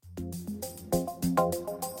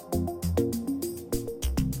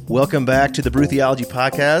Welcome back to the Brew Theology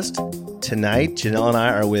Podcast. Tonight, Janelle and I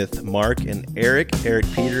are with Mark and Eric. Eric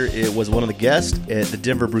Peter was one of the guests at the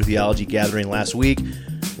Denver Brew Theology gathering last week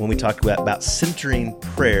when we talked about centering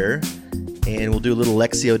prayer, and we'll do a little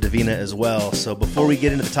Lectio Divina as well. So before we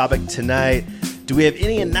get into the topic tonight, do we have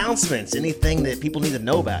any announcements, anything that people need to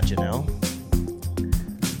know about, Janelle?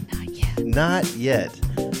 Not yet.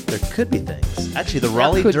 There could be things. Actually, the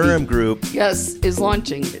Raleigh-Durham group... Yes, is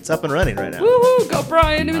launching. It's up and running right now. Woohoo! Go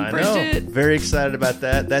Brian and I Bridget. know. Very excited about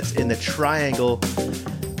that. That's in the Triangle.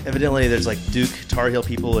 Evidently, there's like Duke Tar Heel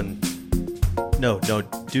people and... No,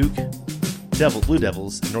 Duke Blue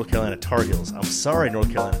Devils and North Carolina Tar Heels. I'm sorry,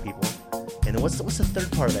 North Carolina people. And then what's the third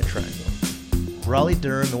part of that triangle?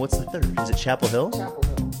 Raleigh-Durham, and what's the third? Is it Chapel Hill? Chapel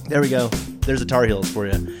Hill. There we go. There's the Tar Heels for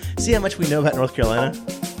you. See how much we know about North Carolina?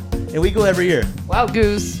 And we go every year. Wow,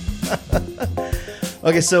 Goose.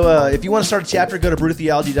 Okay, so if you want to start a chapter, go to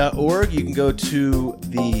brewtheology.org. You can go to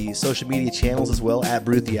the social media channels as well, at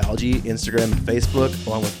Brew Theology, Instagram and Facebook,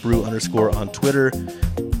 along with Brew_ on Twitter.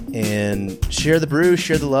 And share the brew,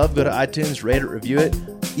 share the love. Go to iTunes, rate it, review it.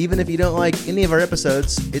 Even if you don't like any of our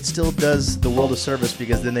episodes, it still does the world a service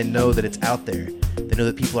because then they know that it's out there. They know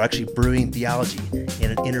that people are actually brewing theology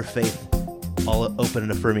in an interfaith, all open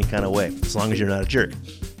and affirming kind of way, as long as you're not a jerk.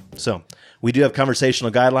 So we do have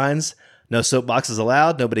conversational guidelines. No soapboxes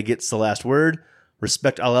allowed. Nobody gets the last word.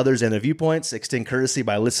 Respect all others and their viewpoints. Extend courtesy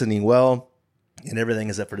by listening well. And everything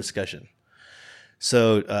is up for discussion.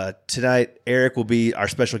 So tonight, Eric will be our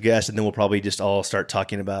special guest, and then we'll probably just all start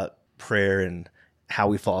talking about prayer and how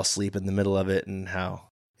we fall asleep in the middle of it and how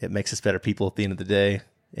it makes us better people at the end of the day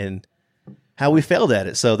and how we failed at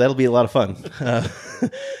it. So that'll be a lot of fun.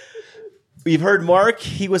 You've heard Mark.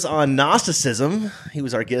 He was on Gnosticism. He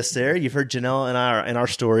was our guest there. You've heard Janelle and I in our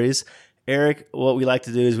stories. Eric, what we like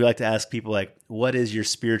to do is we like to ask people, like, what is your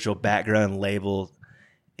spiritual background label?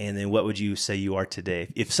 And then what would you say you are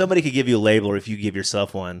today? If somebody could give you a label, or if you give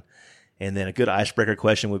yourself one, and then a good icebreaker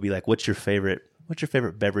question would be like, what's your favorite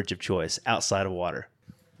beverage of choice outside of water?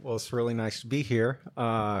 Well, it's really nice to be here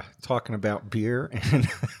talking about beer and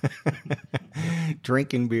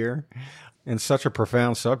drinking beer. And such a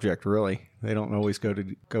profound subject, really. They don't always go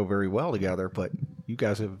very well together, but you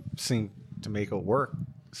guys have seemed to make it work.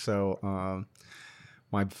 So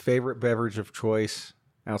my favorite beverage of choice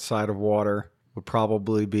outside of water would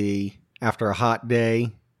probably be, after a hot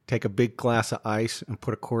day, take a big glass of ice and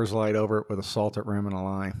put a Coors Light over it with a salted rim and a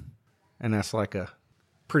lime. And that's like a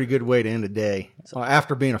pretty good way to end a day.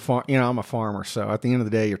 After being I'm a farmer, so at the end of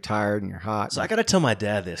the day, you're tired and you're hot. So I got to tell my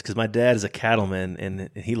dad this, because my dad is a cattleman and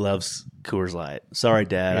he loves Coors Light. Sorry,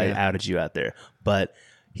 Dad, I outed you out there. But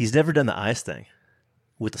he's never done the ice thing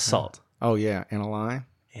with the salt. Oh, yeah, and a lime.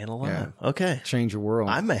 And a lime. Yeah. Okay. Change your world.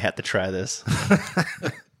 I may have to try this.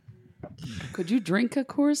 Could you drink a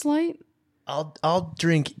Coors Light? I'll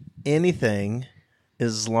drink anything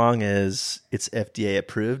as long as it's FDA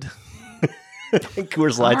approved.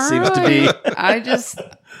 Coors Light seems to be.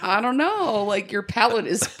 I don't know. Like, your palate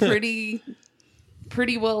is pretty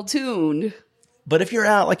well tuned. But if you're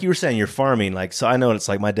out, like you were saying, you're farming. Like, so I know it's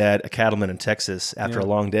like my dad, a cattleman in Texas. After a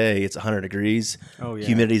long day, it's 100 degrees. Oh yeah.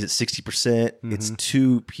 Humidity's at 60%. Mm-hmm. It's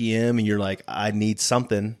 2 p.m. and you're like, I need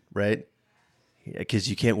something, right? Because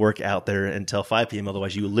you can't work out there until 5 p.m.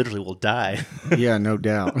 Otherwise, you literally will die. Yeah, no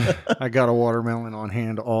doubt. I got a watermelon on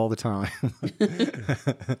hand all the time.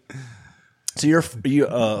 So you're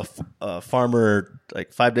a farmer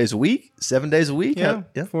like 5 days a week, 7 days a week? Yeah.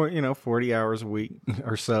 For 40 hours a week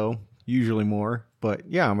or so, usually more. But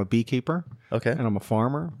yeah, I'm a beekeeper. Okay. And I'm a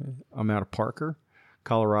farmer. I'm out of Parker,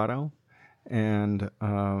 Colorado, and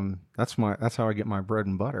that's how I get my bread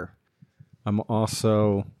and butter. I'm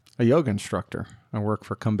also a yoga instructor. I work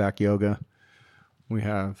for Comeback Yoga. We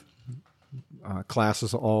have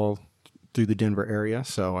classes all through the Denver area,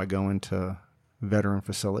 so I go into veteran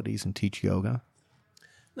facilities and teach yoga.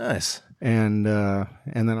 Nice. And then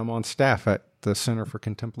I'm on staff at the Center for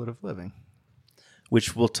Contemplative Living,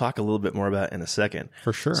 which we'll talk a little bit more about in a second.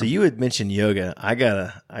 For sure. So you had mentioned yoga. I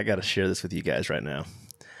gotta share this with you guys right now.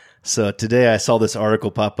 So today I saw this article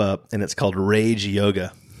pop up, and it's called Rage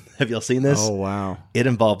Yoga. Have y'all seen this? Oh, wow. It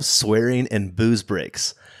involves swearing and booze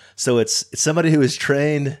breaks. So it's somebody who is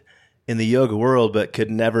trained in the yoga world but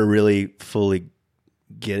could never really fully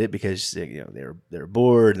get it because they're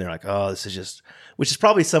bored and they're like, oh, this is just, which is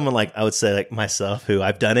probably someone like, I would say, like myself, who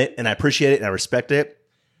I've done it and I appreciate it and I respect it.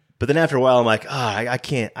 But then after a while, I'm like, I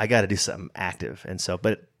can't, I got to do something active. And so,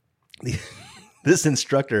 but this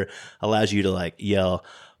instructor allows you to like yell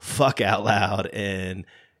fuck out loud and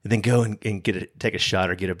then go and take a shot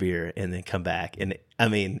or get a beer and then come back. And I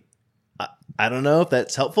mean, I don't know if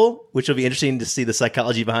that's helpful, which will be interesting to see the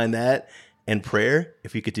psychology behind that and prayer,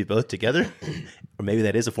 if you could do both together. Or maybe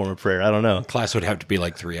that is a form of prayer. I don't know. Class would have to be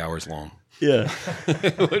like 3 hours long. Yeah.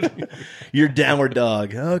 Your downward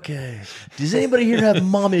dog. Okay. Does anybody here have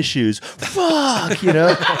mom issues? Fuck, you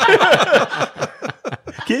know?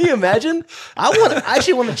 Can you imagine? I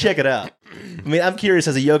actually want to check it out. I mean, I'm curious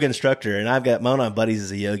as a yoga instructor, and I've got one of my buddies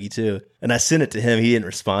as a yogi too. And I sent it to him. He didn't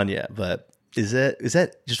respond yet. But is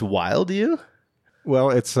that just wild to you? Well,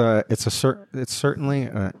 it's certainly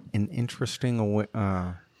an interesting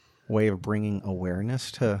way of bringing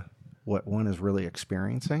awareness to what one is really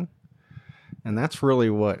experiencing. And that's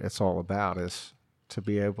really what it's all about, is to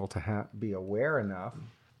be able to be aware enough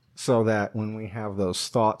so that when we have those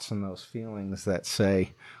thoughts and those feelings that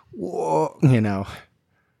say, whoa, you know,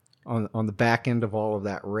 on the back end of all of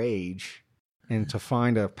that rage, and to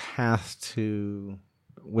find a path to,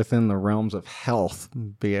 within the realms of health,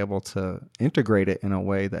 be able to integrate it in a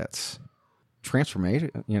way that's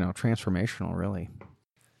transformational, really.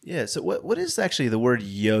 Yeah. So what is actually the word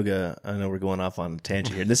yoga? I know we're going off on a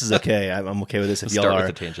tangent here. This is okay. I'm okay with this if y'all Start are.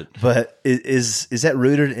 with the tangent. But is that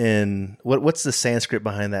rooted in what's the Sanskrit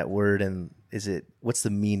behind that word, and what's the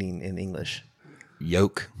meaning in English?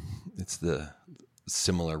 Yoke. It's the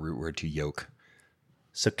similar root word to yoke.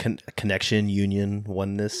 So connection, union,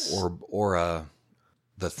 oneness, or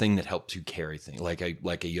the thing that helps you carry things, like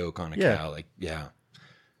a yoke on a cow,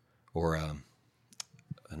 or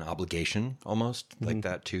an obligation almost, like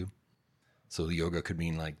that too. So the yoga could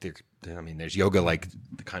mean like there's yoga like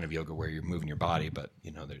the kind of yoga where you're moving your body, but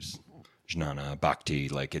you know there's jnana, bhakti,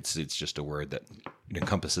 like it's just a word that it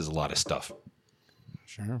encompasses a lot of stuff.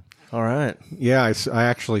 Sure. All right. Yeah, I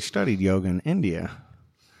actually studied yoga in India,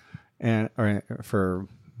 and for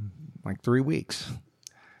like 3 weeks,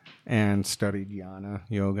 and studied jnana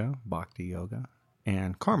yoga, bhakti yoga,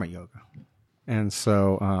 and karma yoga. And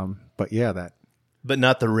so, But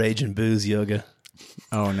not the rage and booze yoga.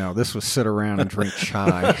 Oh no, this was sit around and drink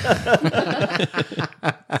chai.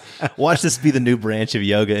 Watch this be the new branch of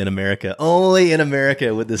yoga in America. Only in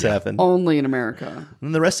America would this happen. Only in America.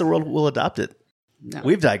 And the rest of the world will adopt it. No.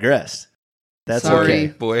 We've digressed. That's Sorry. okay.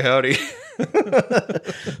 Boy, howdy.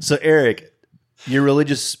 So, Eric, your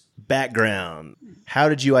religious background, how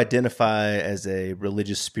did you identify as a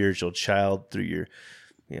religious spiritual child through your,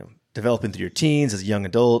 developing through your teens as a young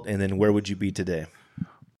adult, and then where would you be today?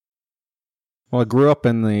 Well, I grew up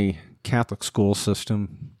in the Catholic school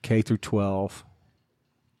system, K through 12,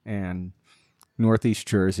 and Northeast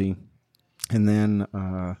Jersey. And then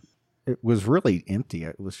it was really empty.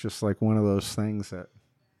 It was just like one of those things that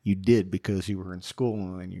you did because you were in school,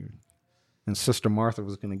 and Sister Martha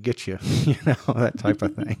was going to get you, that type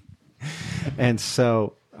of thing. And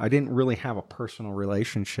so I didn't really have a personal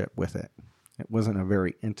relationship with it. It wasn't a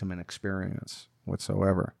very intimate experience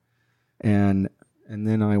whatsoever. And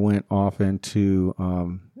then I went off into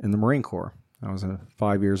in the Marine Corps. I was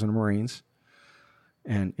 5 years in the Marines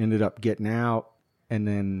and ended up getting out. And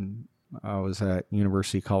then I was at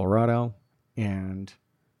University of Colorado. And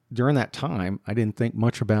during that time, I didn't think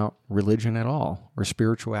much about religion at all or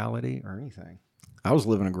spirituality or anything. I was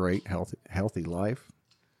living a great, healthy life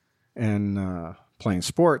and playing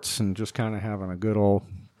sports and just kind of having a good old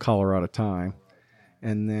Colorado time.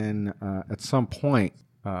 And then at some point,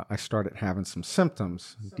 I started having some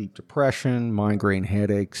symptoms, deep depression, migraine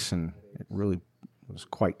headaches, and it really was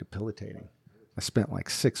quite debilitating. I spent like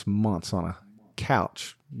 6 months on a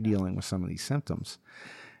couch dealing with some of these symptoms.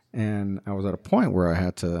 And I was at a point where I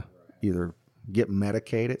had to either get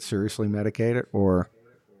medicated, seriously medicated, or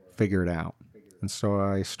figure it out. And so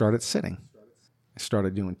I started sitting. I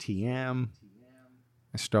started doing TM.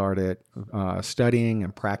 I started studying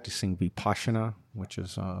and practicing Vipassana, which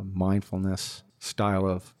is a mindfulness style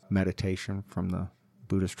of meditation from the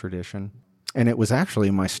Buddhist tradition. And it was actually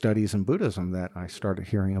in my studies in Buddhism that I started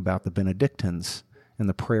hearing about the Benedictines and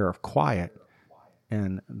the prayer of quiet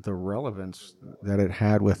and the relevance that it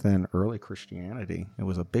had within early Christianity. It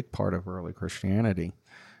was a big part of early Christianity.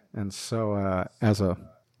 And so as a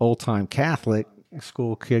old-time Catholic,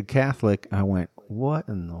 school kid Catholic, I went, what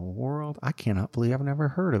in the world? I cannot believe I've never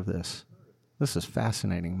heard of this. This is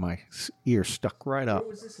fascinating. My ear stuck right up.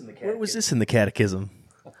 Where was this in the catechism?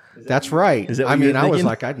 That's right. Is that what I you were mean, I was thinking?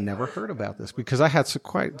 like, I'd never heard about this because I had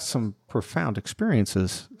quite some profound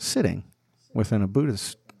experiences sitting within a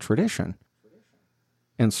Buddhist tradition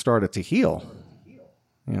and started to heal,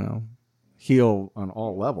 heal on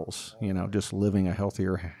all levels, just living a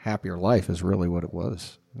healthier, happier life is really what it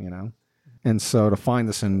was, And so to find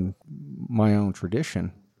this in my own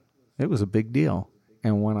tradition, it was a big deal.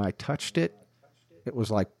 And when I touched it, it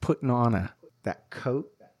was like putting on that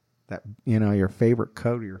coat that, your favorite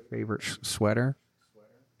coat or your favorite sweater.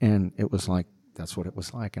 And it was like, that's what it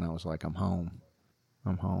was like. And I was like, I'm home.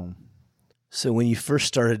 I'm home. So when you first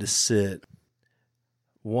started to sit,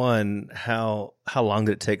 one, how long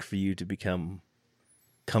did it take for you to become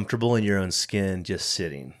comfortable in your own skin just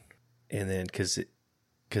sitting? And then, because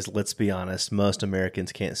let's be honest, most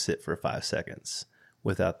Americans can't sit for 5 seconds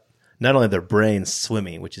without not only their brains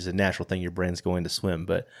swimming, which is a natural thing, your brain's going to swim,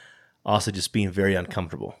 but also just being very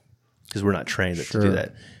uncomfortable because we're not trained to do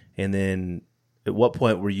that. And then at what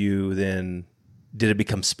point were you then, did it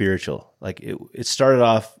become spiritual? Like it started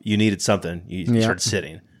off, you needed something, you started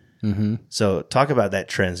sitting. Mm-hmm. So talk about that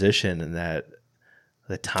transition and that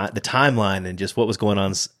the timeline and just what was going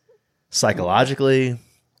on psychologically,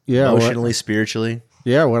 emotionally, spiritually.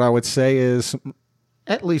 Yeah, what I would say is,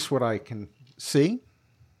 at least what I can see,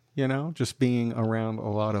 just being around a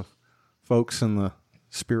lot of folks in the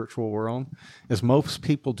spiritual world, is most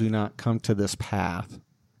people do not come to this path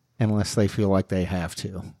unless they feel like they have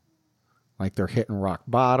to. Like they're hitting rock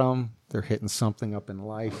bottom, they're hitting something up in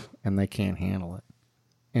life, and they can't handle it.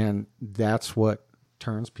 And that's what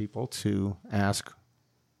turns people to ask,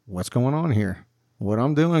 what's going on here? What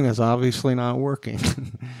I'm doing is obviously not working.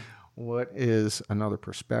 What is another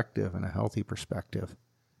perspective and a healthy perspective?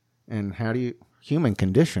 And human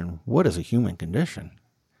condition, what is a human condition?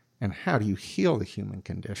 And how do you heal the human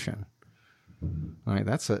condition? All right,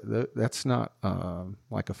 that's not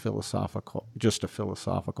like just a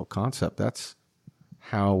philosophical concept. That's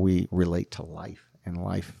how we relate to life, and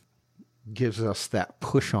life gives us that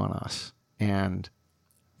push on us. And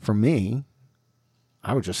for me,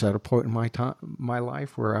 I was just at a point in my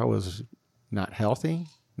life where I was not healthy,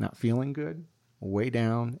 not feeling good, way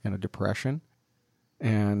down in a depression.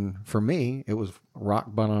 And for me, it was rock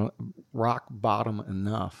bottom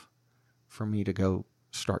enough for me to go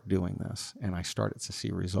start doing this. And I started to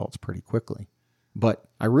see results pretty quickly. But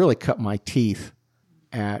I really cut my teeth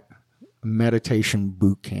at a meditation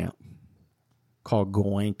boot camp called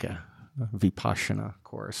Goenka Vipassana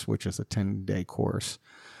course, which is a 10-day course.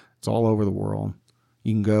 It's all over the world.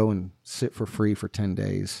 You can go and sit for free for 10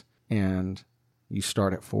 days, and you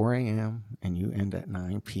start at 4 a.m. and you end at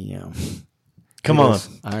 9 p.m. Come on.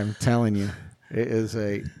 I'm telling you, it is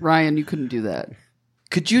a... Ryan, you couldn't do that.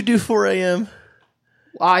 Could you do 4 a.m.?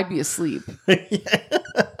 Well, I'd be asleep. I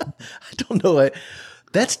don't know.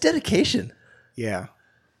 That's dedication. Yeah.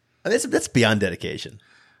 That's beyond dedication.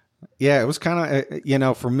 Yeah, it was kind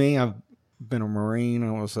of, for me, I've been a Marine.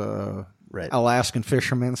 I was a Alaskan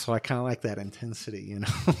fisherman, so I kind of like that intensity,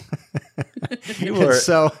 You were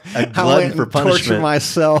a glutton for punishment. Torture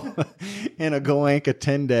myself in a Goenka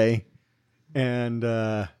 10-day. And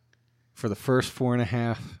for the first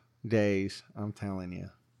 4.5 days, I'm telling you,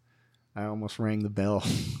 I almost rang the bell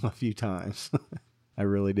a few times. I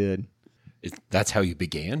really did. That's how you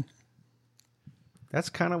began? That's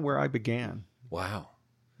kind of where I began. Wow.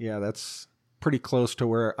 Yeah, that's pretty close to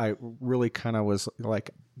where I really kind of was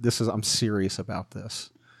like, I'm serious about this.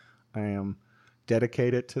 I am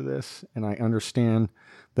dedicated to this, and I understand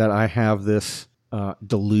that I have this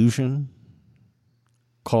delusion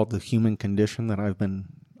called the human condition that I've been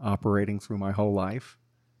operating through my whole life.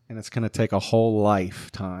 And it's going to take a whole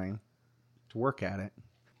lifetime to work at it,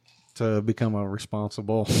 to become a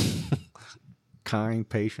responsible, kind,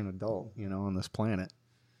 patient adult, on this planet.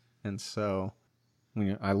 And so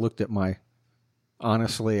I looked at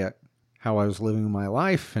honestly at how I was living my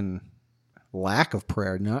life, and lack of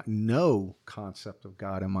prayer, no concept of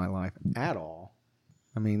God in my life at all.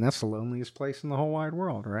 I mean, that's the loneliest place in the whole wide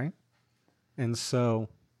world, right? And so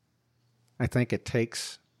I think it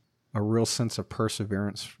takes a real sense of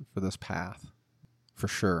perseverance for this path, for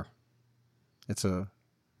sure. You're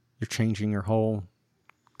changing your whole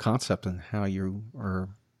concept and how you are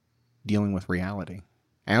dealing with reality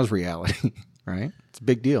as reality, right? It's a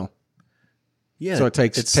big deal. Yeah. So it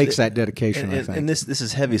takes that dedication, I think. And this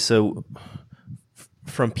is heavy. So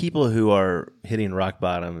from people who are hitting rock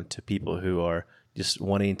bottom to people who are just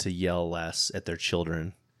wanting to yell less at their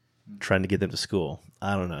children, trying to get them to school.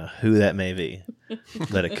 I don't know who that may be,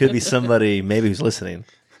 but it could be somebody maybe who's listening.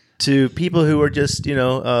 To people who are just,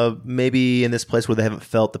 maybe in this place where they haven't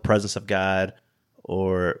felt the presence of God,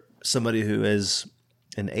 or somebody who is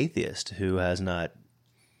an atheist who has not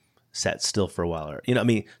sat still for a while, or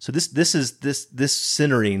so this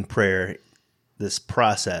centering prayer, this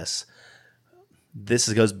process, this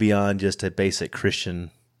goes beyond just a basic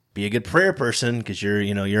Christian, be a good prayer person because you're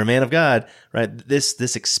a man of God, right?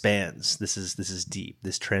 This expands. This is deep.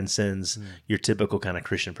 This transcends your typical kind of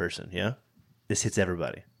Christian person. Yeah, this hits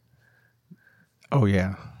everybody. Oh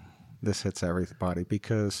yeah, this hits everybody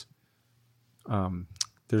because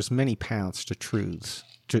there's many paths to truths,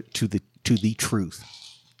 to the truth,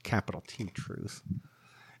 capital T truth.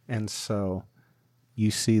 And so you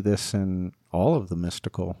see this in all of the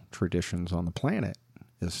mystical traditions on the planet,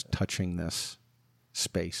 is touching this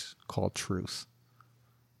space called truth.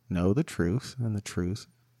 Know the truth, and the truth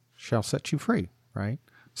shall set you free, right?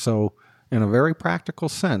 So in a very practical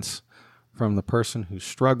sense, from the person who's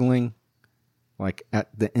struggling, like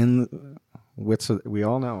at the end, we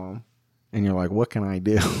all know them, and you're like, what can I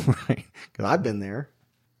do, right? Because I've been there,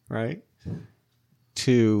 right?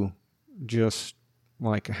 To just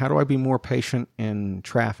like, how do I be more patient in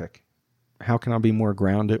traffic? How can I be more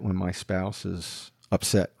grounded when my spouse is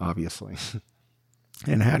upset, obviously?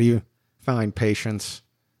 And how do you find patience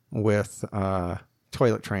with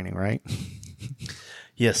toilet training, right?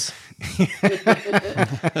 Yes.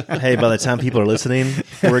 Hey, by the time people are listening,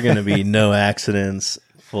 we're going to be no accidents,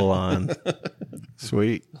 full on.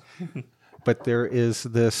 Sweet. But there is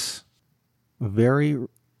this very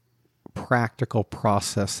practical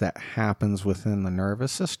process that happens within the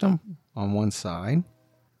nervous system on one side,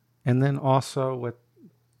 and then also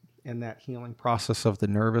in that healing process of the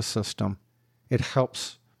nervous system, it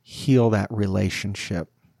helps heal that relationship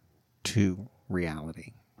to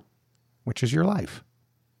reality, which is your life,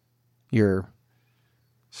 your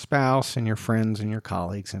spouse and your friends and your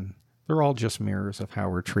colleagues, and they're all just mirrors of how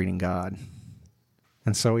we're treating God.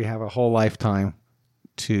 And so we have a whole lifetime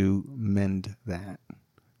to mend that.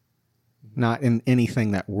 Not in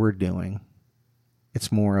anything that we're doing.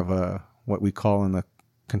 It's more of what we call in the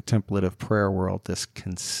contemplative prayer world, this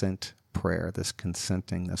consent prayer, this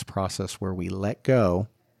consenting, this process where we let go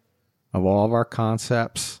of all of our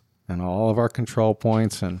concepts and all of our control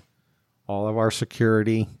points and all of our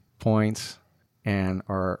security points and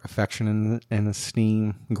our affection and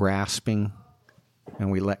esteem, grasping, and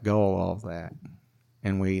we let go of all of that.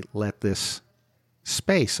 And we let this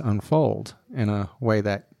space unfold in a way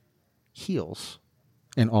that heals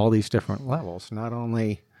in all these different levels, not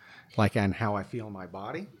only like in how I feel in my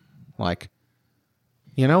body, like,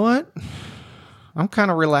 you know what? I'm kind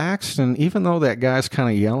of relaxed, and even though that guy's kind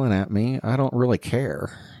of yelling at me, I don't really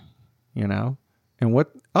care, you know? And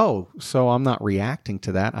so I'm not reacting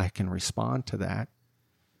to that. I can respond to that.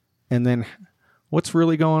 And then what's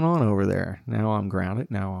really going on over there? Now I'm grounded.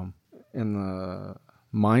 Now I'm in the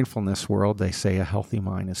mindfulness world. They say a healthy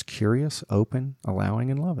mind is curious, open,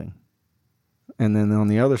 allowing, and loving. And then on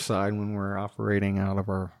the other side, when we're operating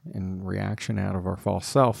in reaction out of our false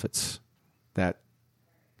self, it's that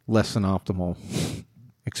less than optimal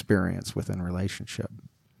experience within relationship.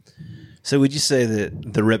 So would you say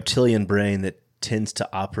that the reptilian brain that tends to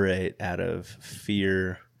operate out of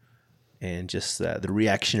fear and just the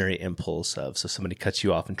reactionary impulse of, so somebody cuts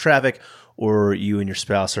you off in traffic, or you and your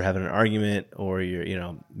spouse are having an argument, or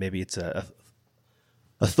maybe it's a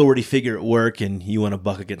authority figure at work and you want to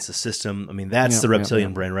buck against the system. I mean, that's the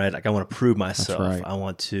reptilian brain, right? Like, I want to prove myself. Right. I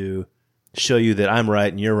want to show you that I'm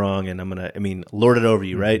right and you're wrong, and I'm going to, lord it over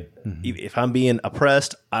you, right? Mm-hmm. If I'm being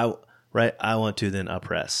oppressed, I want to then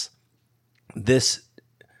oppress. This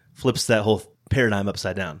flips that whole paradigm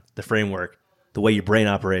upside down, the framework, the way your brain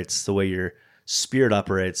operates, the way your spirit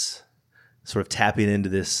operates, sort of tapping into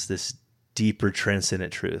this deeper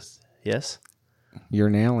transcendent truth. Yes? You're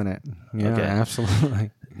nailing it. Yeah, okay.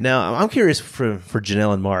 Absolutely. Now, I'm curious for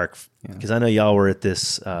Janelle and Mark, because I know y'all were at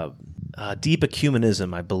this deep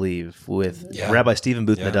ecumenism, I believe, with Rabbi Stephen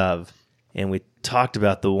Booth Nadav, and we talked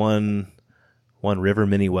about the one river,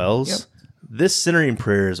 many wells. Yep. This centering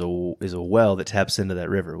prayer is a well that taps into that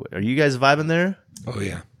river. Are you guys vibing there? Oh,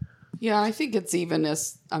 yeah. Yeah, I think it's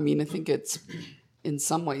I think it's in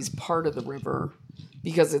some ways part of the river,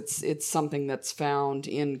 because it's something that's found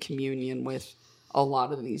in communion with a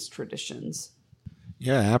lot of these traditions.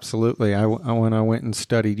 Yeah, absolutely. When I went and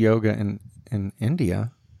studied yoga in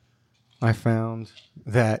India, I found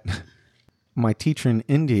that my teacher in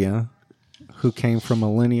India, who came from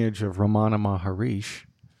a lineage of Ramana Maharishi,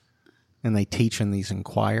 and they teach in these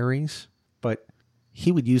inquiries, but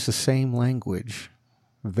he would use the same language,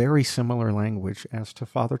 very similar language as to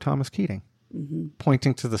Father Thomas Keating,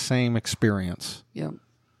 pointing to the same experience. Yeah.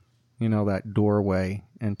 That doorway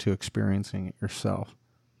into experiencing it yourself,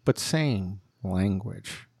 but same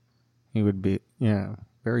language. He would be,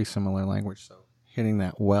 very similar language. So hitting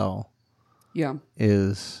that well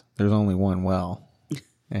there's only one well,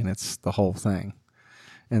 and it's the whole thing.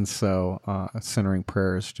 And so centering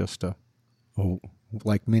prayer is just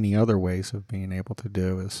like many other ways of being able to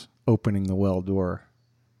do, is opening the well door,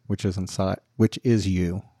 which is inside, which is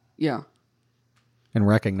you. Yeah. And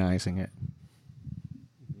recognizing it.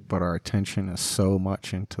 But our attention is so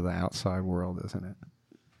much into the outside world, isn't it?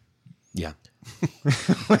 Yeah.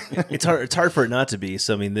 It's hard for it not to be.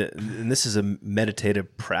 So I mean, and this is a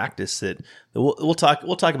meditative practice that we'll talk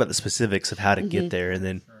about the specifics of how to get there, and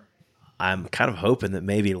then I'm kind of hoping that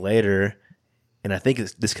maybe later, and I think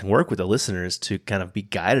this can work with the listeners to kind of be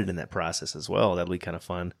guided in that process as well. That'll be kind of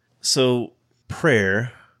fun. So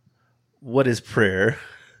prayer, what is prayer?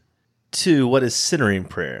 2, what is centering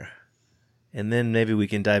prayer? And then maybe we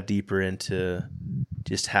can dive deeper into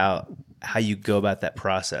just how you go about that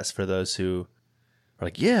process for those who are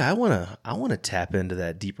like, yeah, I want to tap into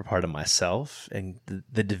that deeper part of myself and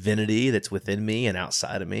the divinity that's within me and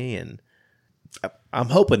outside of me. And I'm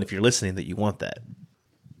hoping if you're listening that you want that.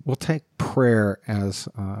 We'll take prayer as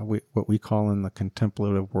what we call in the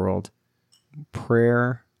contemplative world,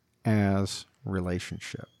 prayer as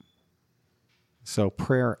relationship. So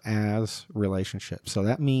prayer as relationship. So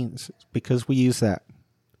that means, because we use that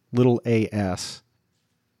little as,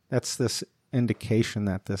 that's this indication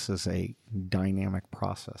that this is a dynamic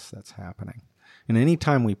process that's happening. And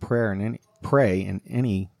anytime we pray in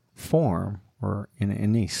any form or in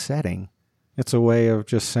any setting, it's a way of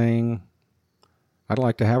just saying, I'd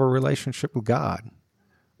like to have a relationship with God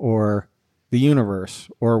or the universe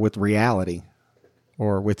or with reality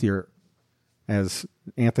or with your, as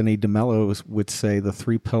Anthony DeMello would say, the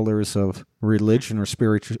 3 pillars of religion or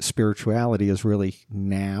spirituality is really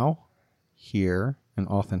now, here, and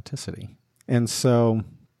authenticity. And so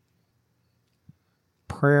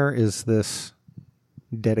prayer is this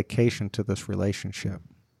dedication to this relationship.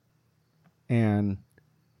 And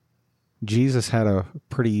Jesus had a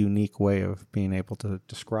pretty unique way of being able to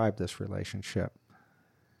describe this relationship,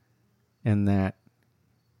 in that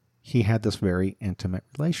he had this very intimate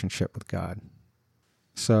relationship with God.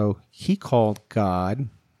 So he called God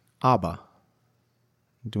Abba.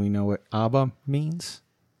 Do we know what Abba means?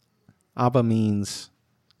 Abba means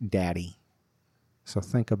daddy. So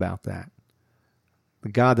think about that. The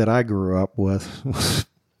God that I grew up with was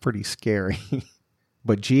pretty scary.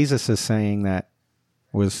 But Jesus is saying that,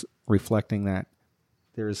 was reflecting that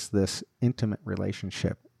there's this intimate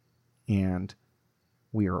relationship, and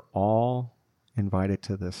we are all invited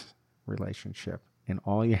to this relationship. And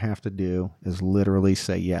all you have to do is literally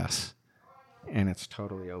say yes. And it's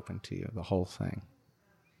totally open to you, the whole thing.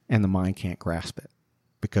 And the mind can't grasp it,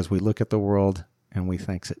 because we look at the world and we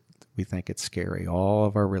think it's scary. All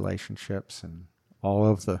of our relationships and all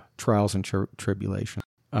of the trials and tribulations,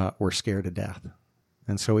 we're scared to death.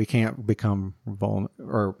 And so we can't become vulnerable,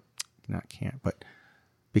 or not can't, but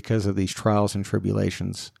because of these trials and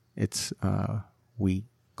tribulations, it's we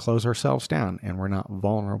close ourselves down and we're not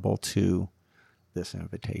vulnerable to this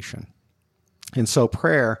invitation. And so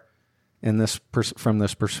prayer, in this from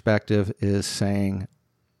this perspective, is saying,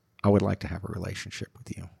 I would like to have a relationship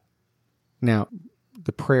with you. Now,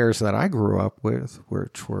 the prayers that I grew up with,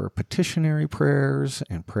 which were petitionary prayers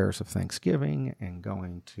and prayers of thanksgiving and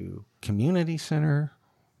going to community center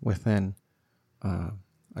within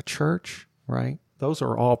a church, right? Those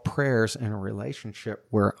are all prayers in a relationship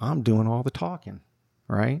where I'm doing all the talking,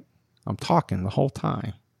 right? I'm talking the whole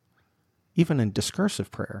time. Even in discursive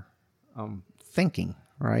prayer, I'm thinking,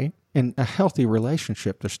 right? In a healthy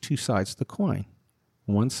relationship, there's 2 sides to the coin.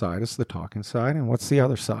 One side is the talking side, and what's the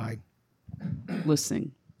other side?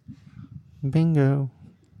 Listening. Bingo.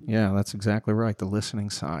 Yeah, that's exactly right, the listening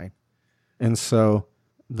side. And so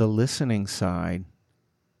the listening side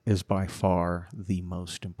is by far the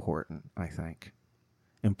most important, I think.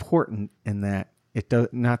 Important in that it does,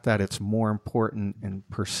 not that it's more important in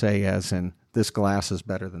per se as in this glass is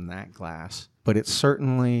better than that glass, but it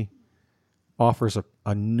certainly offers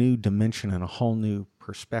a new dimension and a whole new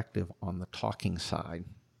perspective on the talking side,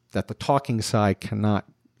 that the talking side cannot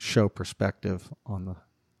show perspective on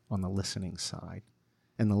the listening side.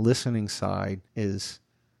 And the listening side is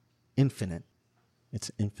infinite.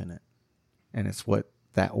 It's infinite. And it's what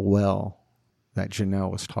that well that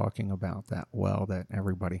Janelle was talking about, that well that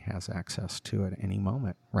everybody has access to at any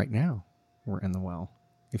moment. Right now, we're in the well.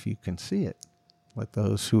 If you can see it, let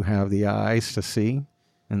those who have the eyes to see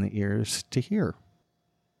and the ears to hear.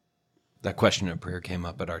 That question of prayer came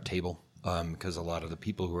up at our table because a lot of the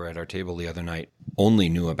people who were at our table the other night only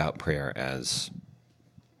knew about prayer as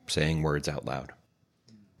saying words out loud.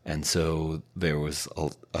 And so there was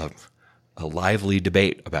a lively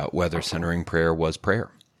debate about whether centering prayer was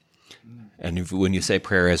prayer. And when you say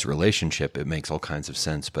prayer as relationship, it makes all kinds of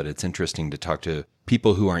sense, but it's interesting to talk to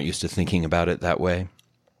people who aren't used to thinking about it that way.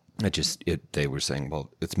 They were saying,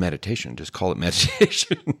 well, it's meditation. Just call it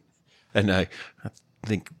meditation. And I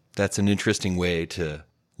think that's an interesting way to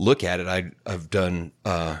look at it. I've done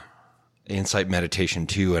insight meditation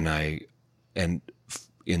too, and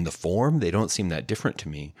in the form, they don't seem that different to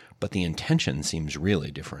me, but the intention seems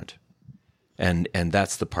really different. And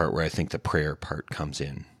that's the part where I think the prayer part comes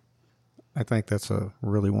in. I think that's a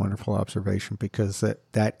really wonderful observation, because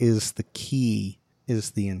that is the key,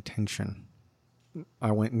 is the intention.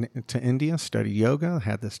 I went to India, studied yoga,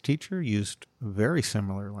 had this teacher, used very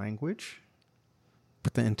similar language,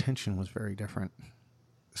 but the intention was very different.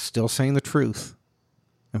 Still saying the truth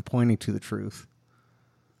and pointing to the truth,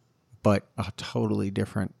 but a totally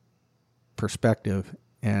different perspective.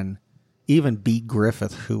 And even B.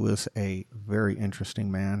 Griffith, who was a very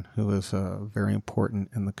interesting man, who was very important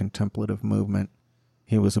in the contemplative movement.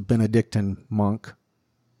 He was a Benedictine monk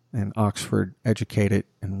in Oxford, educated,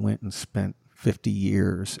 and went and spent 50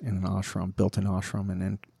 years in an ashram, built an ashram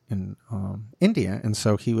in India. And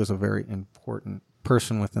so he was a very important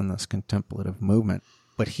person within this contemplative movement.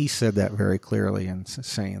 But he said that very clearly in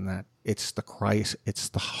saying that it's the Christ, it's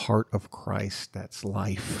the heart of Christ that's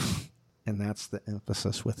life. And that's the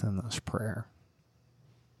emphasis within this prayer.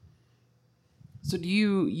 So do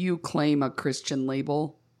you claim a Christian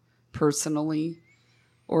label personally?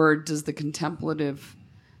 Or does the contemplative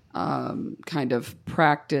kind of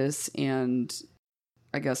practice and,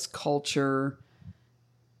 I guess, culture,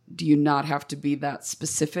 do you not have to be that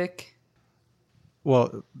specific?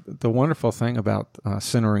 Well, the wonderful thing about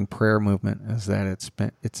centering prayer movement is that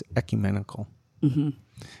it's ecumenical. Mm-hmm.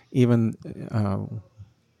 Even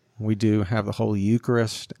we do have the Holy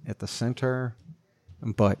Eucharist at the center,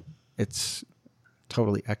 but it's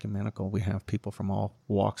totally ecumenical. We have people from all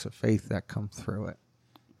walks of faith that come through it.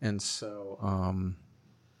 And so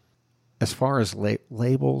as far as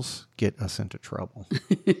labels get us into trouble,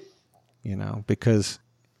 because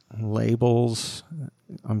labels,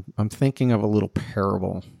 I'm thinking of a little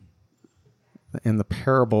parable. And the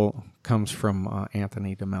parable comes from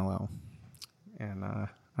Anthony DeMello. And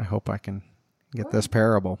I hope I can get this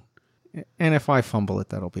parable. And if I fumble it,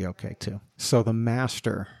 that'll be okay too. So the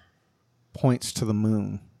master points to the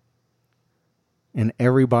moon, and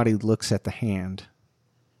everybody looks at the hand,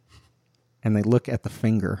 and they look at the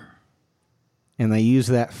finger, and they use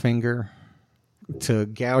that finger to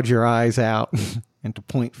gouge your eyes out and to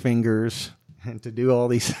point fingers and to do all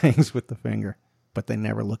these things with the finger, but they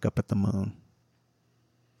never look up at the moon.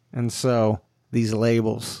 And so these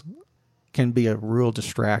labels can be a real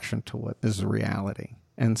distraction to what is the reality.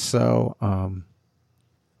 And so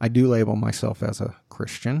I do label myself as a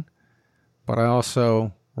Christian, but I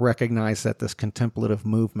also recognize that this contemplative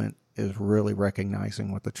movement is really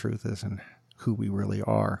recognizing what the truth is and who we really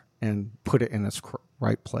are, and put it in its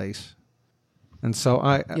right place. And so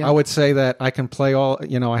I would say that I can play all,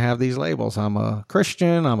 I have these labels. I'm a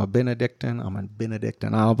Christian, I'm a Benedictine, I'm a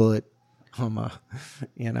Benedictine oblate, I'm a,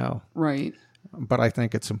 Right. But I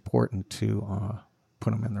think it's important to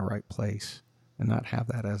put them in the right place and not have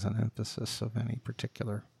that as an emphasis of any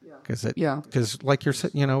particular. Because like you're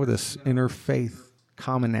saying, this interfaith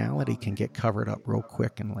commonality can get covered up real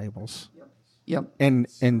quick in labels. Yep.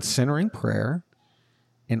 And centering prayer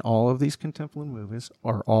in all of these contemplative movements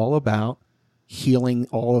are all about healing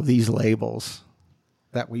all of these labels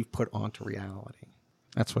that we've put onto reality.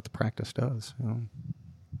 That's what the practice does.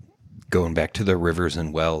 Going back to the rivers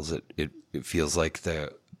and wells, it feels like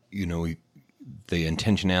the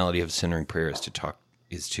intentionality of centering prayer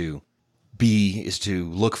is to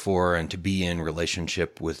look for and to be in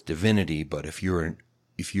relationship with divinity. But if you're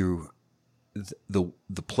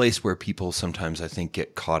the place where people sometimes I think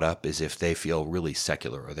get caught up is if they feel really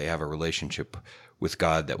secular or they have a relationship with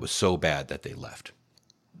God that was so bad that they left.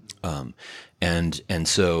 And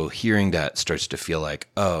so hearing that starts to feel like,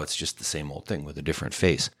 oh, it's just the same old thing with a different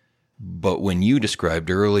face. But when you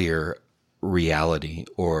described earlier reality,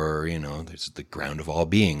 or, there's the ground of all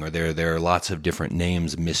being, or there are lots of different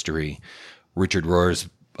names, mystery. Richard Rohr's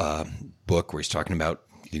book where he's talking about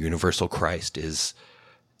the universal Christ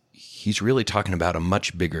he's really talking about a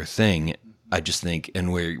much bigger thing. I just think,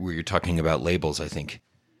 and where you're talking about labels, I think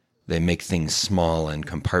they make things small and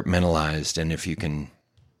compartmentalized. And if you can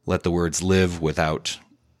let the words live without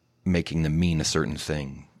making them mean a certain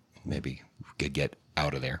thing, maybe we could get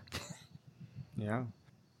out of there. Yeah,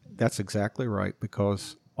 that's exactly right,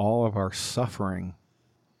 because all of our suffering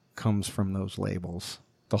comes from those labels.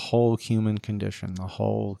 The whole human condition, the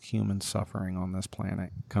whole human suffering on this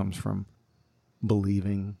planet comes from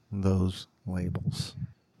believing those labels.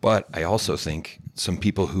 But I also think some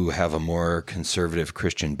people who have a more conservative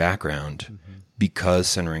Christian background, because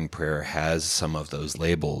centering prayer has some of those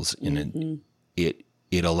labels in it,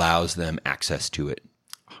 it allows them access to it.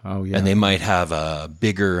 Oh, yeah. And they might have a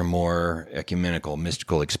bigger, more ecumenical,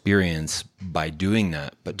 mystical experience by doing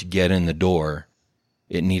that. But to get in the door,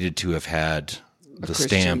 it needed to have had the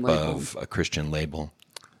Christian stamp label. of a Christian label.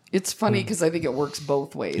 It's funny because I think it works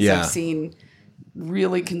both ways. Yeah. I've seen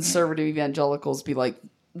really conservative evangelicals be like,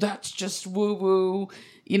 that's just woo woo,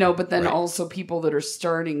 but then Right. also people that are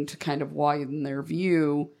starting to kind of widen their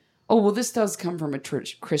view. Oh, well, this does come from a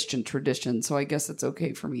Christian tradition, so I guess it's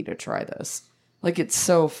okay for me to try this. Like, it's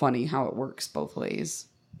so funny how it works both ways.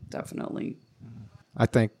 Definitely. I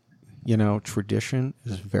think, tradition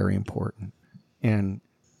is very important, and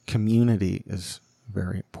community is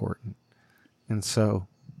very important. And so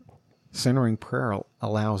centering prayer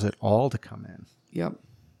allows it all to come in, Yep.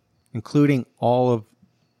 including all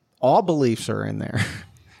beliefs are in there.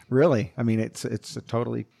 Really. I mean, it's a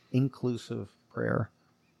totally inclusive prayer.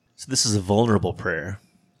 So this is a vulnerable prayer.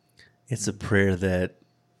 It's a prayer that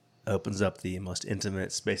opens up the most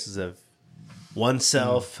intimate spaces of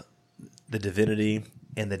oneself, the divinity,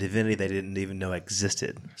 and the divinity they didn't even know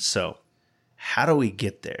existed. So how do we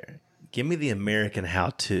get there? Give me the American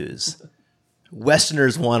how-tos.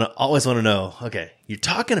 Westerners always want to know, okay, you're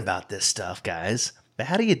talking about this stuff, guys, but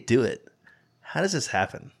how do you do it? How does this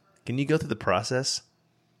happen? Can you go through the process?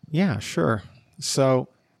 Yeah, sure. So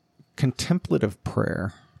contemplative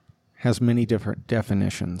prayer has many different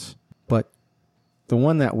definitions, but the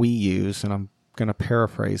one that we use, and I'm going to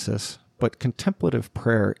paraphrase this, but contemplative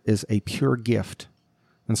prayer is a pure gift.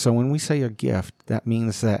 And so when we say a gift, that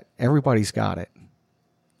means that everybody's got it.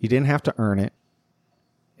 You didn't have to earn it,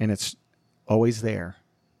 and it's always there,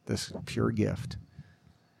 this pure gift.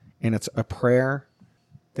 And it's a prayer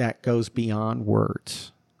that goes beyond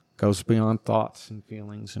words, goes beyond thoughts and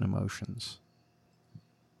feelings and emotions.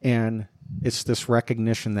 And it's this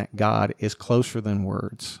recognition that God is closer than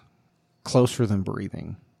words, closer than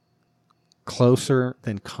breathing, closer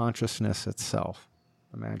than consciousness itself.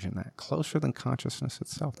 Imagine that. Closer than consciousness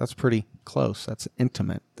itself. That's pretty close. That's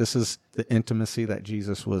intimate. This is the intimacy that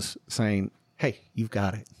Jesus was saying, hey, you've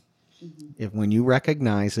got it. Mm-hmm. When you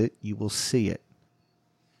recognize it, you will see it.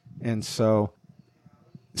 And so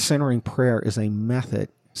centering prayer is a method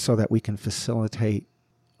so that we can facilitate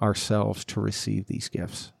ourselves to receive these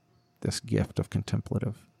gifts, this gift of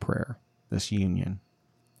contemplative prayer, this union.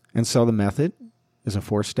 And so the method is a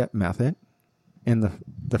 4-step method. And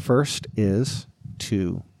the first is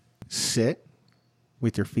to sit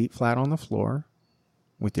with your feet flat on the floor,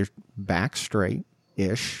 with your back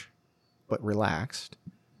straight-ish, but relaxed.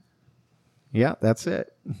 Yeah, that's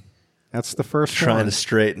it. That's the first Trying one. to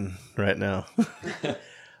straighten right now.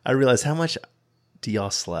 I realize how much do y'all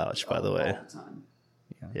slouch, by the way? All the time.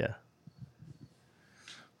 Yeah.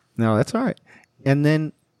 No, that's all right. And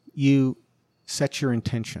then you set your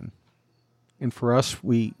intention. And for us,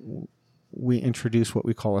 we introduce what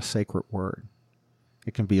we call a sacred word.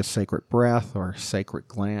 It can be a sacred breath or a sacred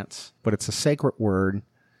glance, but it's a sacred word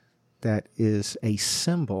that is a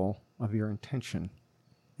symbol of your intention.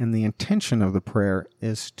 And the intention of the prayer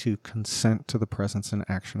is to consent to the presence and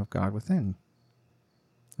action of God within.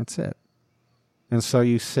 That's it. And so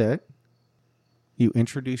you sit, you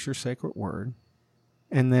introduce your sacred word,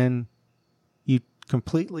 and then you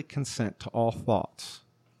completely consent to all thoughts.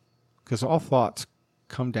 Because all thoughts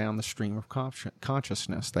come down the stream of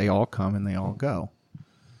consciousness. They all come and they all go.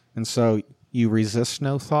 And so you resist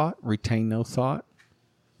no thought, retain no thought,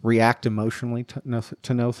 react emotionally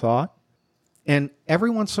to no thought. And every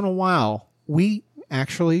once in a while, we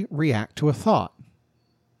actually react to a thought.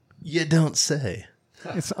 You don't say.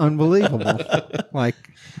 It's unbelievable. Like,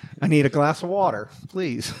 I need a glass of water,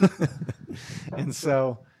 please. And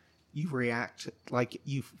so you react like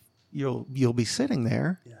you'll be sitting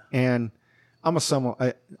there, and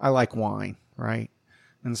I like wine, right?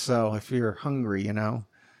 And so if you're hungry, and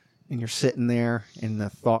you're sitting there, and the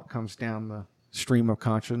thought comes down the stream of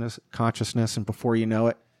consciousness, and before you know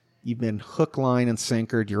it, you've been hook, line, and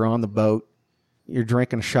sinkered. You're on the boat. You're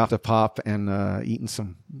drinking a shot of pop and eating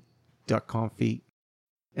some duck confit.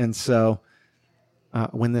 And so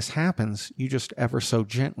when this happens, you just ever so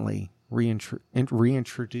gently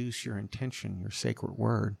reintroduce your intention, your sacred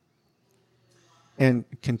word, and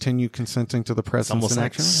continue consenting to the presence Almost and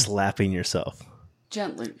like action. slapping yourself.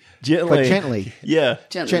 Gently. But gently. Yeah.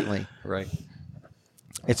 Gently. Right.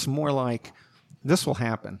 It's more like, this will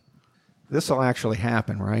happen. This will actually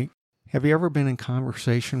happen, right? Have you ever been in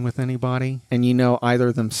conversation with anybody and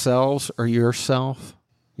either themselves or yourself?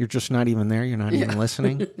 You're just not even there. You're not even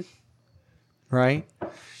listening. Right?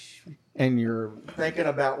 And you're thinking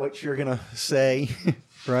about what you're going to say,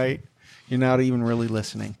 right? You're not even really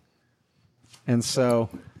listening. And so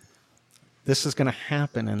this is going to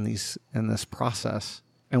happen in this process.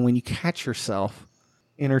 And when you catch yourself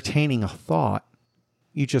entertaining a thought,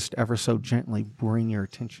 you just ever so gently bring your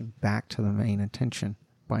attention back to the main intention,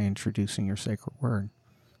 by introducing your sacred word.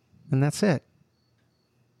 And that's it.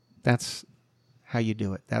 That's how you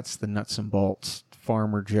do it. That's the nuts and bolts.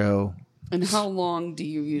 Farmer Joe. And how long do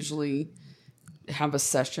you usually have a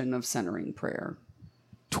session of centering prayer?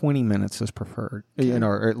 20 minutes is preferred,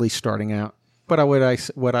 or at least starting out. But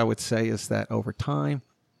what I would say is that over time,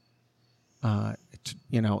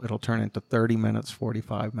 it'll turn into 30 minutes,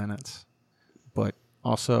 45 minutes. But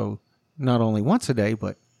also not only once a day,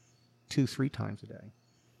 but 2-3 times a day.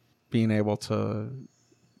 Being able to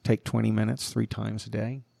take 20 minutes 3 times a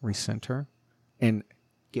day, recenter, and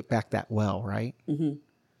get back that well, right? Mm-hmm.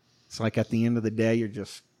 It's like at the end of the day, you're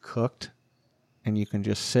just cooked, and you can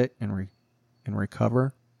just sit and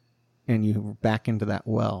recover, and you're back into that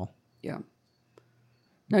well. Yeah.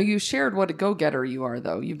 Now, you shared what a go-getter you are,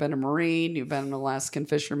 though. You've been a Marine. You've been an Alaskan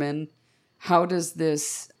fisherman. How does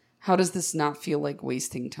this not feel like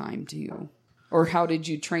wasting time to you? Or how did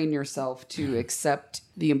you train yourself to accept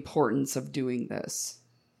the importance of doing this?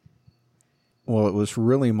 Well, it was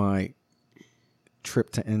really my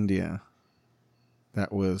trip to India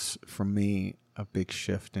that was, for me, a big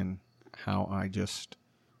shift in how I just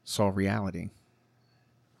saw reality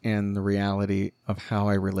and the reality of how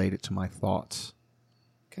I related to my thoughts.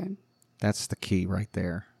 Okay. That's the key right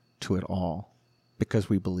there to it all, because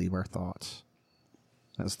we believe our thoughts.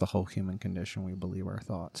 That's the whole human condition. We believe our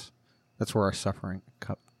thoughts. That's where our suffering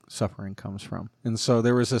comes from. And so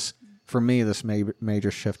there was this, for me, this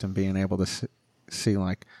major shift in being able to see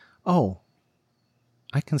like, oh,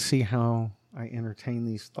 I can see how I entertain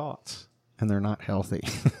these thoughts and they're not healthy.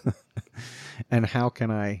 And how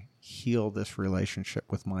can I heal this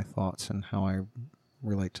relationship with my thoughts and how I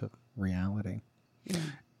relate to reality? Yeah.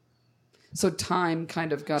 So time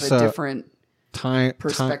kind of got a different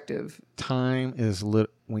perspective. Time is,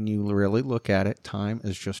 when you really look at it, time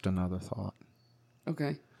is just another thought.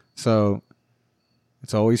 Okay. So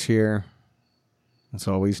it's always here. It's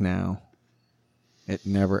always now. It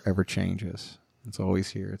never, ever changes. It's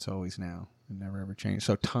always here. It's always now. It never, ever changes.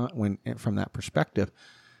 So time, from that perspective,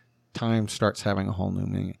 time starts having a whole new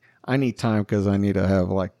meaning. I need time because I need to have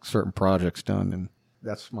like certain projects done, and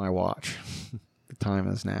that's my watch. The time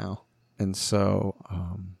is now. And so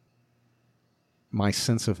my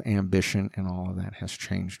sense of ambition and all of that has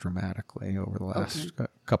changed dramatically over the last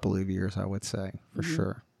couple of years, I would say, for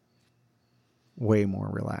sure. Way more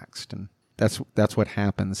relaxed. And that's what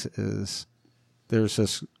happens is there's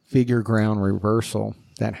this figure ground reversal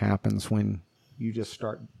that happens when you just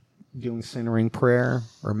start doing centering prayer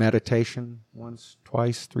or meditation once,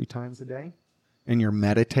 twice, 3 times a day. And you're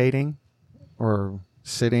meditating or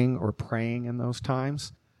sitting or praying in those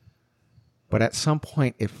times. But at some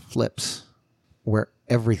point it flips where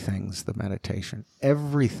everything's the meditation.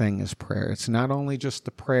 Everything is prayer. It's not only just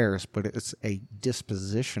the prayers, but it's a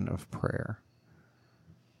disposition of prayer.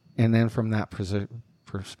 And then from that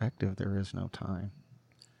perspective, there is no time.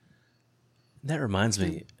 That reminds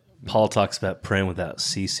me, Paul talks about praying without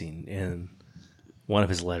ceasing in one of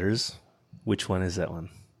his letters. Which one is that one?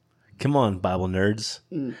 Come on, Bible nerds.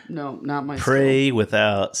 No, not my Pray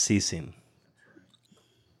without ceasing.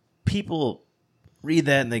 People read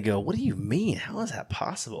that and they go, what do you mean? How is that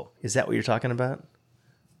possible? Is that what you're talking about?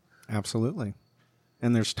 Absolutely.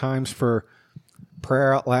 And there's times for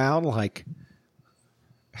prayer out loud, like,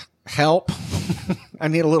 help. I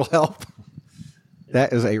need a little help.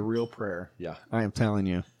 That is a real prayer. Yeah. I am telling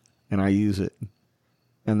you. And I use it.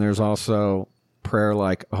 And there's also prayer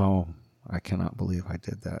like, oh, I cannot believe I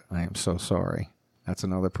did that. I am so sorry. That's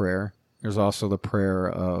another prayer. There's also the prayer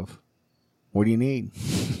of, what do you need?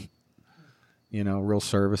 Real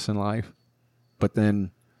service in life. But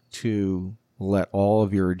then to let all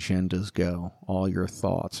of your agendas go, all your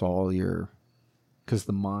thoughts, because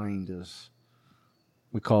the mind is,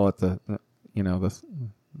 we call it the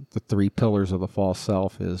 3 pillars of the false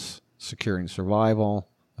self is security and survival,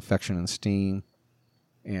 affection and esteem,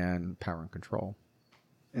 and power and control.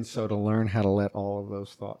 And so to learn how to let all of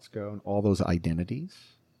those thoughts go and all those identities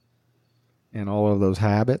and all of those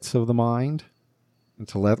habits of the mind, and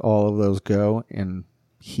to let all of those go and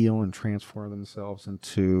heal and transform themselves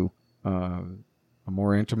into a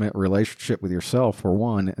more intimate relationship with yourself, for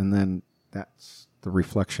one, and then that's the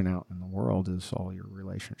reflection out in the world is all your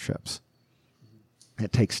relationships.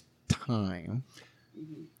 It takes time,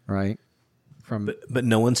 right? But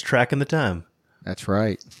no one's tracking the time. That's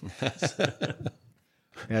right.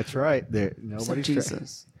 That's right. Nobody's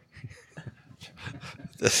Jesus.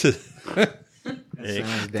 That's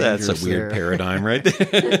a weird paradigm, right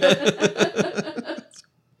there.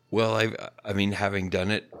 Well, I mean, having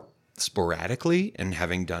done it sporadically and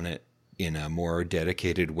having done it in a more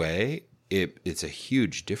dedicated way, it's a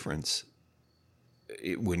huge difference.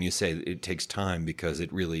 when you say it takes time, because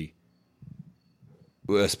it really,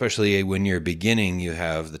 especially when you're beginning, you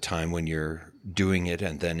have the time when you're doing it,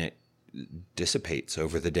 and then it dissipates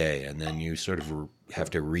over the day, and then you sort of have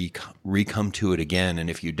to re-come to it again. And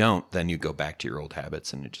if you don't, then you go back to your old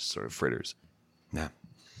habits, and it just sort of fritters. Yeah.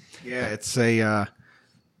 Yeah,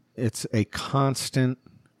 it's a constant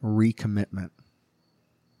recommitment.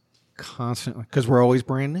 Constantly, because we're always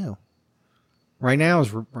brand new. Right now is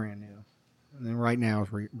brand new, and then right now is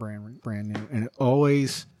brand new, and it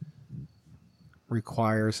always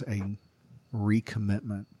requires a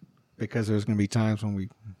recommitment, because there's going to be times when we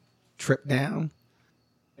trip down,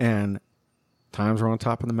 and times we're on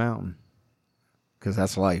top of the mountain, because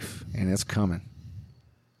that's life, and it's coming.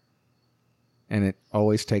 And it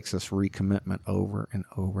always takes us recommitment over and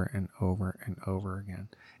over and over and over again.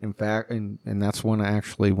 In fact, and that's one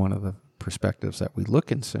of the perspectives that we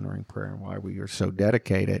look in centering prayer, and why we are so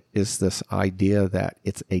dedicated, is this idea that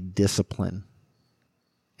it's a discipline.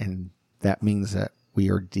 And that means that we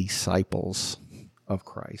are disciples of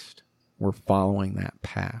Christ. We're following that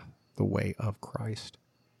path, the way of Christ.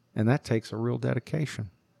 And that takes a real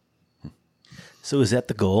dedication. So is that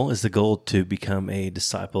the goal? Is the goal to become a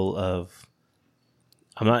disciple of...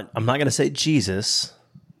 I'm not going to say Jesus.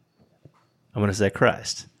 I'm going to say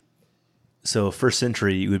Christ. So first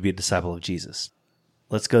century, you would be a disciple of Jesus.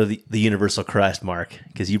 Let's go to the universal Christ, Mark,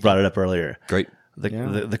 because you brought it up earlier. Great.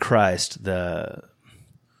 The Christ,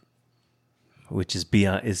 which is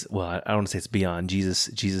beyond, I don't want to say it's beyond.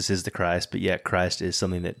 Jesus is the Christ, but yet Christ is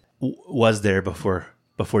something that was there before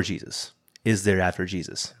Jesus, is there after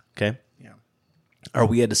Jesus. Okay? Yeah. Are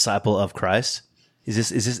we a disciple of Christ? Is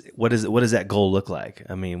this what does that goal look like?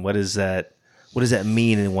 I mean, what does that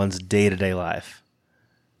mean in one's day-to-day life?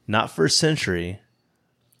 Not first century,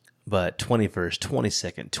 but 21st,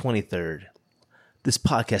 22nd, 23rd. This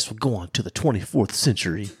podcast will go on to the 24th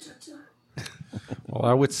century. Well,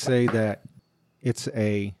 I would say that it's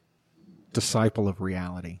a disciple of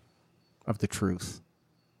reality, of the truth.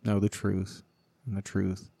 Know the truth, and the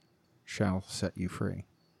truth shall set you free.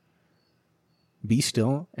 Be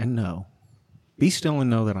still and know. Be still and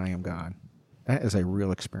know that I am God. That is a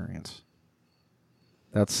real experience.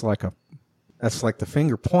 That's like the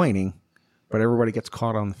finger pointing, but everybody gets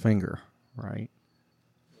caught on the finger, right?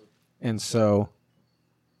 And so,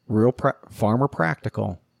 far more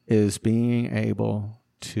practical is being able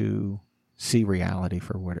to see reality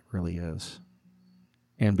for what it really is,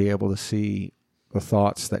 and be able to see the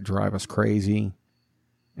thoughts that drive us crazy,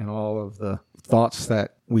 and all of the thoughts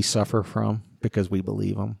that we suffer from because we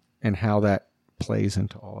believe them, and how that plays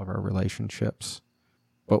into all of our relationships.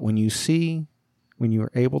 But when you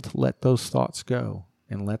are able to let those thoughts go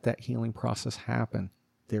and let that healing process happen,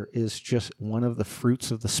 there is just one of the fruits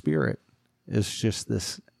of the Spirit is just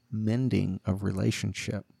this mending of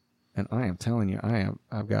relationship. And I am telling you,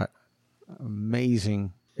 I've got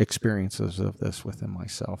amazing experiences of this within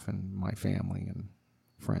myself and my family and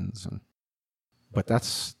friends. But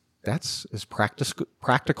that's as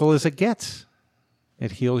practical as it gets.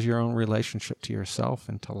 It heals your own relationship to yourself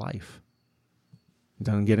and to life. It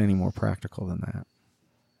doesn't get any more practical than that.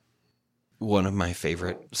 One of my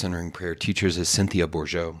favorite centering prayer teachers is Cynthia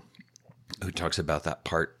Bourgeau, who talks about that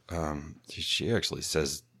part. She actually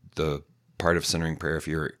says the part of centering prayer, if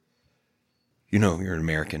you're an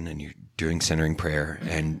American and you're doing centering prayer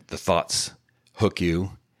and the thoughts hook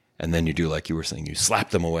you, and then you do, like you were saying, you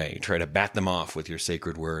slap them away, you try to bat them off with your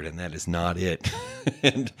sacred word, and that is not it.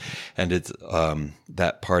 and it's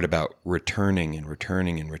that part about returning and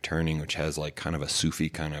returning and returning, which has like kind of a Sufi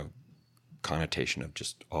kind of connotation of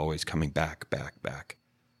just always coming back.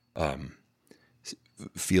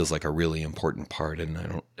 Feels like a really important part.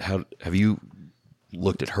 And have you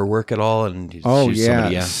looked at her work at all? And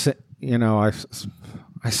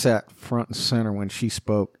I sat front and center when she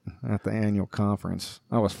spoke at the annual conference.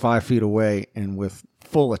 I was 5 feet away and with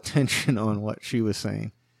full attention on what she was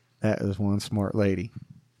saying. That is one smart lady.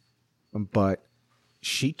 But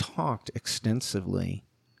she talked extensively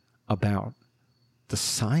about the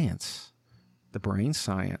science, the brain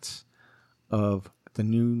science of the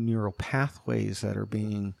new neural pathways that are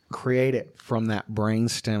being created from that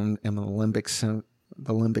brainstem and the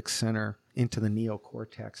limbic center into the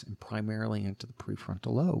neocortex and primarily into the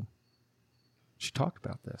prefrontal lobe. She talked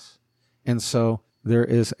about this. And so there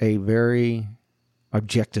is a very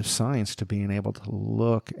objective science to being able to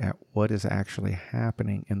look at what is actually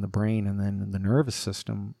happening in the brain and then in the nervous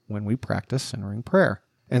system when we practice centering prayer.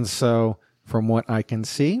 And so from what I can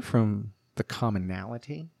see from the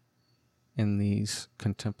commonality in these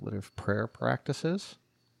contemplative prayer practices,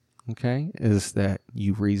 okay, is that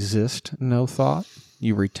you resist no thought,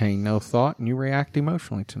 you retain no thought, and you react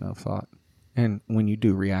emotionally to no thought. And when you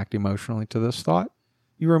do react emotionally to this thought,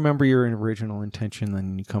 you remember your original intention,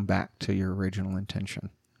 then you come back to your original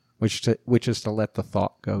intention, which is to let the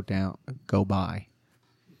thought go by.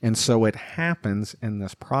 And so what happens in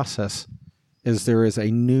this process is there is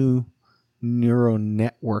a new neural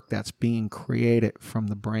network that's being created from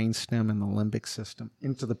the brainstem and the limbic system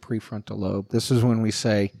into the prefrontal lobe. This is when we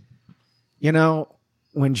say,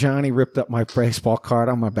 when Johnny ripped up my baseball card,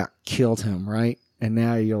 I'm about killed him, right? And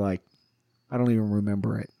now you're like, I don't even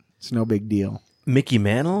remember it. It's no big deal. Mickey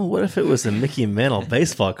Mantle? What if it was a Mickey Mantle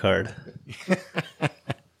baseball card?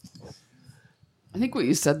 I think what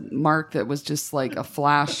you said, Mark, that was just like a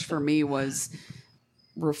flash for me was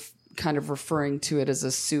kind of referring to it as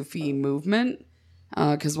a Sufi movement.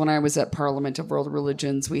 Because when I was at Parliament of World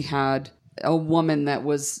Religions, we had a woman that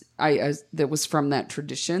was that was from that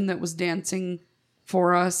tradition that was dancing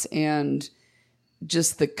for us, and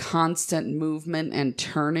just the constant movement and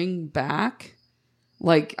turning back.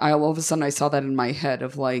 Like, all of a sudden I saw that in my head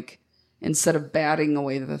of like, instead of batting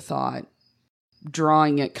away the thought,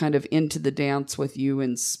 drawing it kind of into the dance with you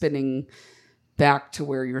and spinning back to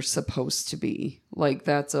where you're supposed to be. Like,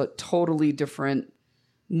 that's a totally different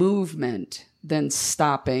movement than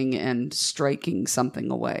stopping and striking something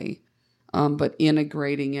away. But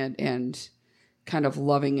integrating it and kind of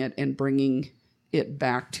loving it and bringing it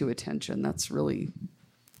back to attention. That's really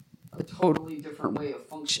a totally different way of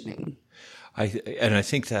functioning. I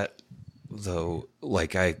think that, though,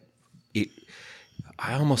 like I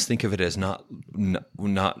almost think of it as not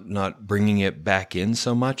bringing it back in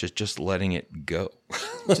so much as just letting it go,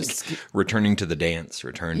 just returning to the dance.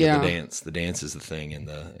 Return to the dance. The dance is the thing, and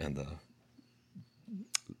the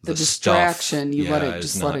distraction.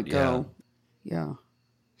 Stuff, let it go. Yeah.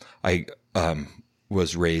 I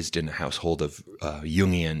was raised in a household of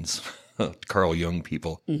Jungians. Carl Jung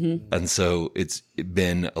people. Mm-hmm. And so it's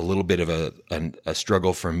been a little bit of a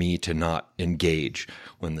struggle for me to not engage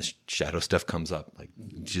when the shadow stuff comes up. Like,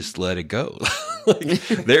 just let it go. Like,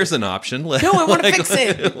 there's an option. No, I want to fix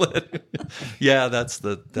it. Yeah, that's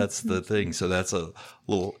the thing. So that's a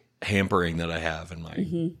little hampering that I have in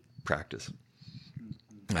my practice.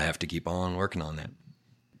 I have to keep on working on that.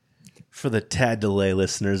 For the Tad delay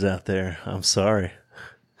listeners out there, I'm sorry.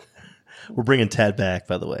 We're bringing Tad back,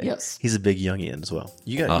 by the way. Yes. He's a big Jungian as well.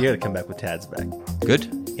 You got to come back with Tad's back. Good.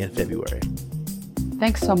 In February.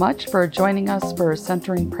 Thanks so much for joining us for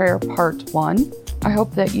Centering Prayer Part 1. I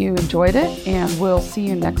hope that you enjoyed it, and we'll see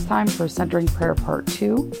you next time for Centering Prayer Part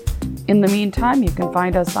 2. In the meantime, you can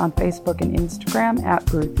find us on Facebook and Instagram at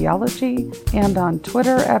Brew Theology and on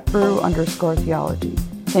Twitter at Brew_Theology.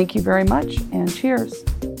 Thank you very much, and cheers.